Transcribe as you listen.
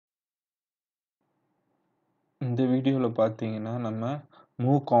இந்த வீடியோல பார்த்தீங்கன்னா, நம்ம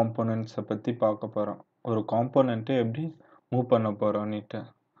மூவ் காம்போனன்ட்ஸ பத்தி பார்க்க போறோம். ஒரு காம்போனன்ட்ட எப்படி மூவ் பண்ண போறோம்னிட்டு.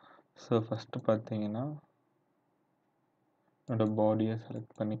 ஸோ ஃபர்ஸ்ட்டு பார்த்தீங்கன்னா, என்னோட பாடிய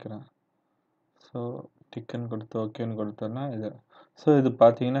செலக்ட் பண்ணிக்கிறேன். ஸோ டிக்குன்னு கொடுத்து ஓகேன்னு கொடுத்தோன்னா இது. ஸோ இது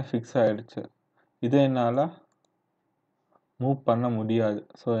பார்த்தீங்கன்னா ஃபிக்ஸ் ஆயிடுச்சு. இத என்னால மூவ் பண்ண முடியாது.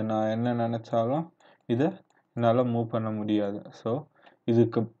 ஸோ நான் என்ன நெனச்சாலும் இத என்னால மூவ் பண்ண முடியாது. ஸோ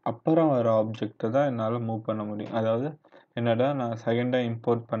இதுக்கு அப்புறம் வர ஆப்ஜெக்ட்ட தான் என்னால மூவ் பண்ண முடியும். அதாவது என்னோட நான் செகண்டா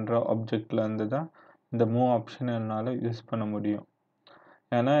இம்போர்ட் பண்ற ஆப்ஜெக்ட்ல இருந்து தான் இந்த மூவ் ஆப்ஷன் என்னால யூஸ் பண்ண முடியும்.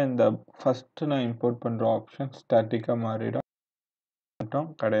 ஏன்னா இந்த ஃபர்ஸ்ட் நான் இம்போர்ட் பண்ற ஆப்ஷன் ஸ்டாட்டிக்கா மாறிடும் மட்டும்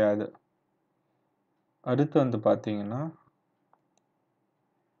கிடையாது. அடுத்து வந்து பார்த்தீங்கன்னா,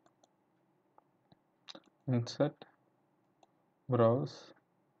 இன்சர்ட், ப்ரௌஸ்.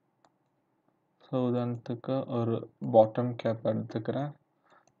 ஸோ உதாரணத்துக்கு ஒரு பாட்டம் கேப் எடுத்துக்கிறேன்.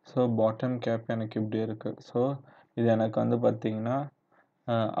 ஸோ பாட்டம் கேப் எனக்கு இப்படி இருக்கு. ஸோ இது எனக்கு வந்து பார்த்தீங்கன்னா,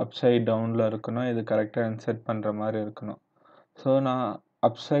 அப்சைட் டவுன்ல இருக்கணும். இது கரெக்டாக இன்சர்ட் பண்ணுற மாதிரி இருக்கணும். ஸோ நான்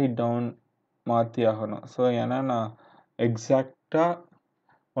அப்சைட் டவுன் மாற்றி ஆகணும். ஸோ ஏன்னா நான் எக்ஸாக்டாக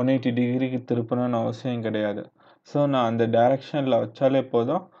 180 டிகிரிக்கு திருப்பணும்னு அவசியம் கிடையாது. ஸோ நான் அந்த டைரக்ஷனில் வச்சாலே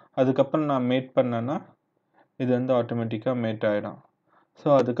போதும். அதுக்கப்புறம் நான் மேட் பண்ணேன்னா இது வந்து ஆட்டோமேட்டிக்காக மேட் ஆகிடும். ஸோ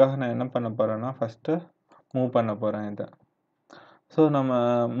அதுக்காக நான் என்ன பண்ண போகிறேன்னா ஃபஸ்ட்டு மூவ் பண்ண போகிறேன் இதை. ஸோ நம்ம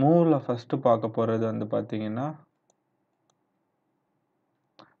மூவில் ஃபஸ்ட்டு பார்க்க போகிறது வந்து பார்த்தீங்கன்னா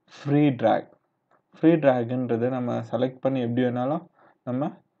ஃப்ரீ ட்ராக். ஃப்ரீ ட்ராக்ன்றது நம்ம செலக்ட் பண்ணி எப்படி வேணாலும்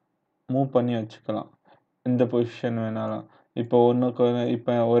நம்ம மூவ் பண்ணி வச்சுக்கலாம். இந்த பொசிஷன் வேணாலும். இப்போ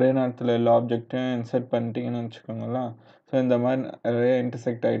இப்போ ஒரே நேரத்தில் எல்லா ஆப்ஜெக்ட்டையும் இன்சர்ட் பண்ணிட்டீங்கன்னு வச்சுக்கோங்களேன். ஸோ இந்த மாதிரி நிறைய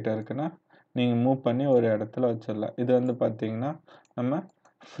இன்டர்செக்ட் ஆகிட்டு இருக்குன்னா நீங்கள் மூவ் பண்ணி ஒரு இடத்துல வச்சிடலாம். இது வந்து பார்த்தீங்கன்னா நம்ம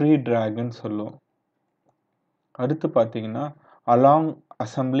ஃப்ரீ ட்ராக்ன்னு சொல்லுவோம். அடுத்து பார்த்தீங்கன்னா along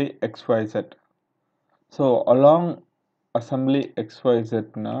assembly XYZ. So along assembly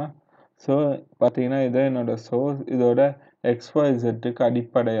எக்ஸ்ஒய்செட்னா so பார்த்தீங்கன்னா இதான் என்னோட சோர்ஸ். இதோட எக்ஸ்ஒய்செட்டுக்கு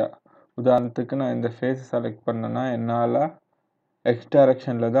அடிப்படையாக உதாரணத்துக்கு நான் இந்த ஃபேஸ் செலக்ட் பண்ணேன்னா என்னால் எக்ஸ்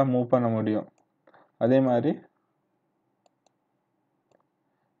டைரக்ஷனில் தான் மூவ் பண்ண முடியும். அதே மாதிரி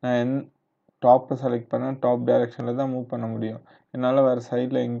நான் டாப்பை செலக்ட் பண்ண டாப் டைரக்ஷனில் தான் மூவ் பண்ண முடியும். என்னால் வேறு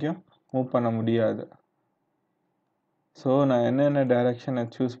சைடில் எங்கேயும் மூவ் பண்ண முடியாது. ஸோ நான் என்னென்ன டைரக்ஷனை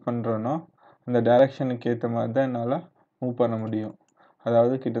சூஸ் பண்ணுறேனோ அந்த டைரக்ஷனுக்கு ஏற்ற மாதிரி தான் என்னால் மூவ் பண்ண முடியும்.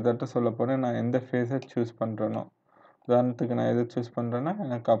 அதாவது கிட்டத்தட்ட சொல்லப்போனால் நான் எந்த ஃபேஸை சூஸ் பண்ணுறேனோ, உதாரணத்துக்கு நான் எதை சூஸ் பண்ணுறேன்னா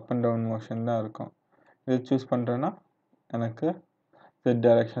எனக்கு அப் அண்ட் டவுன் மோஷன் தான் இருக்கும். எதை சூஸ் பண்ணுறேன்னா எனக்கு ஜெட்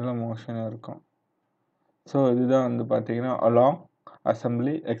டைரக்ஷனில் மோஷன் இருக்கும். ஸோ இதுதான் வந்து பார்த்தீங்கன்னா அலாங்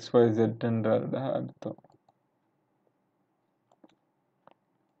அசம்பிளி எக்ஸ்ஒய்செட்ன்றத அர்த்தம்.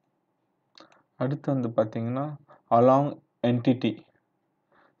 அடுத்து வந்து பார்த்தீங்கன்னா அலாங் என்டிட்டி.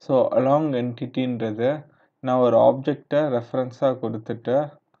 ஸோ அலாங் என்டிட்டின்றத நான் ஒரு ஆப்ஜெக்டை ரெஃபரன்ஸாக கொடுத்துட்டு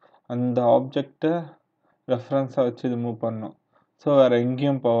அந்த ஆப்ஜெக்டை ரெஃபரன்ஸாக வச்சு இது மூவ் பண்ணணும். ஸோ வேறு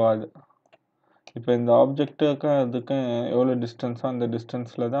எங்கேயும் போகாது. இப்போ இந்த ஆப்ஜெக்ட்டுக்கும் அதுக்கும் எவ்வளோ டிஸ்டன்ஸோ அந்த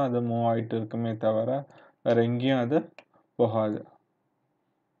டிஸ்டன்ஸில் தான் அது மூவ் ஆகிட்டு இருக்குமே தவிர வேறு எங்கேயும் அது போகாது.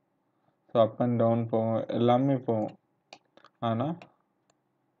 ஸோ அப் அண்ட் டவுன் போகும், எல்லாமே போகும். ஆனால்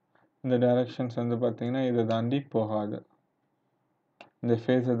இந்த டைரக்ஷன்ஸ் வந்து பார்த்தீங்கன்னா இதை தாண்டி போகாது. இந்த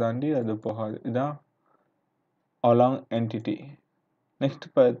ஃபேஸை தாண்டி அது போகாது. இதுதான் அலாங் என்டிட்டி. நெக்ஸ்ட்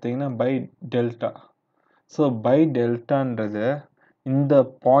பார்த்தீங்கன்னா பை டெல்டா. ஸோ பை டெல்டான்றது இந்த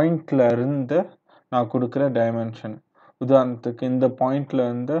பாயிண்ட்ல இருந்து நான் கொடுக்குற டைமென்ஷன். உதாரணத்துக்கு இந்த பாயிண்ட்ல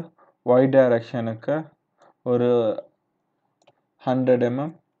இருந்து ஒய் டைரக்ஷனுக்கு ஒரு 100 mm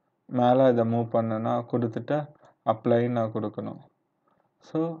மேலே இதை மூவ் பண்ணனா கொடுத்துட்டு அப்ளை நான் கொடுக்கணும்.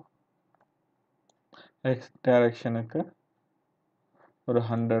 ஸோ எக்ஸ் டைரக்ஷனுக்கு ஒரு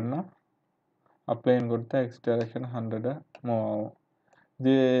 100னா அப்ளைன்னு கொடுத்தா எக்ஸ் டைரக்ஷன் 100 மூவ் ஆகும்.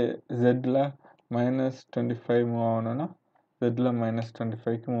 இது ஜெட்டில் -25 மூவ் ஆகணும்னா ஜெட்டில்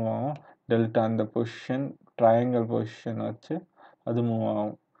 -25க்கு மூவ் ஆகும். டெல்டா அந்த பொசிஷன் ட்ரையாங்கிள் பொசிஷன் வச்சு அது மூவ்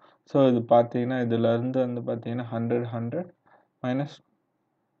ஆகும். ஸோ இது பார்த்தீங்கன்னா இதிலேருந்து வந்து பார்த்தீங்கன்னா 100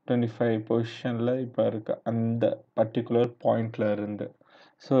 -25 பொசிஷனில் இப்போ இருக்கு அந்த பர்டிகுலர் பாயிண்டில் இருந்து.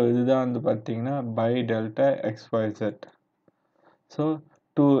 ஸோ இதுதான் வந்து பார்த்தீங்கன்னா by delta XYZ. So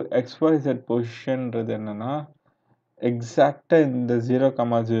to XYZ பொசிஷன்றது என்னென்னா எக்ஸாக்டாக இந்த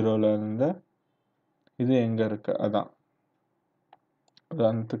 0,0 இருந்து இது எங்கே இருக்குது அதான்.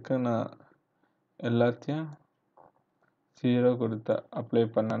 உதாரணத்துக்கு நான் எல்லாத்தையும் 0 கொடுத்து அப்ளை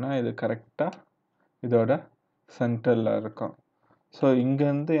பண்ணேன்னா இது கரெக்டாக இதோட சென்டரில் இருக்கும். ஸோ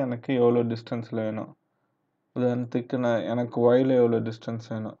இங்கேருந்து எனக்கு எவ்வளோ டிஸ்டன்ஸில் வேணும். உதாரணத்துக்கு எனக்கு ஒயில் எவ்வளோ டிஸ்டன்ஸ்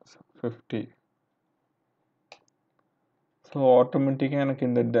வேணும் 50. ஸோ ஆட்டோமேட்டிக்காக எனக்கு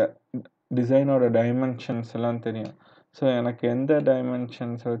இந்த டிசைனோட டைமென்ஷன்ஸ் எல்லாம் தெரியும். ஸோ எனக்கு எந்த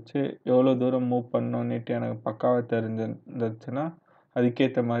டைமென்ஷன்ஸை வச்சு எவ்வளோ தூரம் மூவ் பண்ணணுன்னுட்டு எனக்கு பக்காவாக தெரிஞ்சிருந்துச்சுன்னா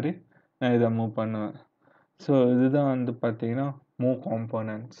அதுக்கேற்ற மாதிரி நான் இதை மூவ் பண்ணுவேன். ஸோ இதுதான் வந்து பார்த்தீங்கன்னா மூவ்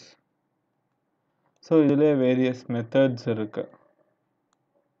காம்போனன்ட்ஸ். ஸோ இதில் வேரியஸ் மெத்தட்ஸ் இருக்கு.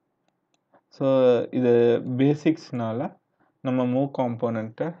 ஸோ இது பேசிக்ஸ்னால நம்ம மூவ்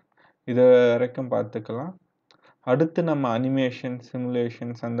காம்போனண்ட்டை இது வரைக்கும் பார்த்துக்கலாம். அடுத்து நம்ம அனிமேஷன்,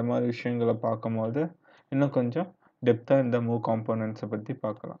 சிமுலேஷன்ஸ் அந்த மாதிரி விஷயங்களை பார்க்கும்போது இன்னும் கொஞ்சம் டெப்த்தாக இந்த மூவ் காம்போனன்ட்ஸை பற்றி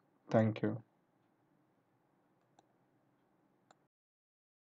பார்க்கலாம். தேங்க்யூ.